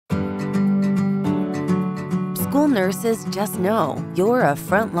School nurses just know you're a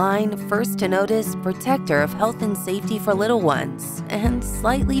frontline, first-to-notice protector of health and safety for little ones, and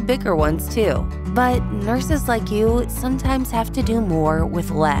slightly bigger ones too. But nurses like you sometimes have to do more with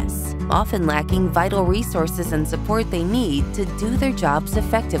less, often lacking vital resources and support they need to do their jobs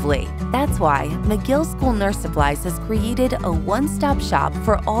effectively. That's why MacGill School Nurse Supplies has created a one-stop shop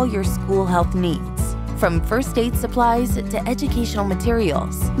for all your school health needs. From first aid supplies to educational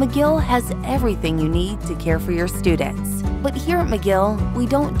materials, MacGill has everything you need to care for your students. But here at MacGill, we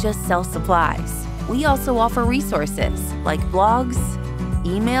don't just sell supplies. We also offer resources like blogs,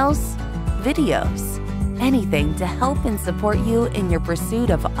 emails, videos, anything to help and support you in your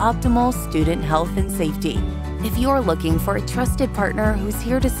pursuit of optimal student health and safety. If you're looking for a trusted partner who's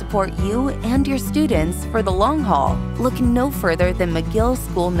here to support you and your students for the long haul, look no further than MacGill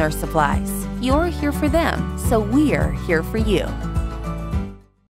School Nurse Supplies. You're here for them, so we're here for you.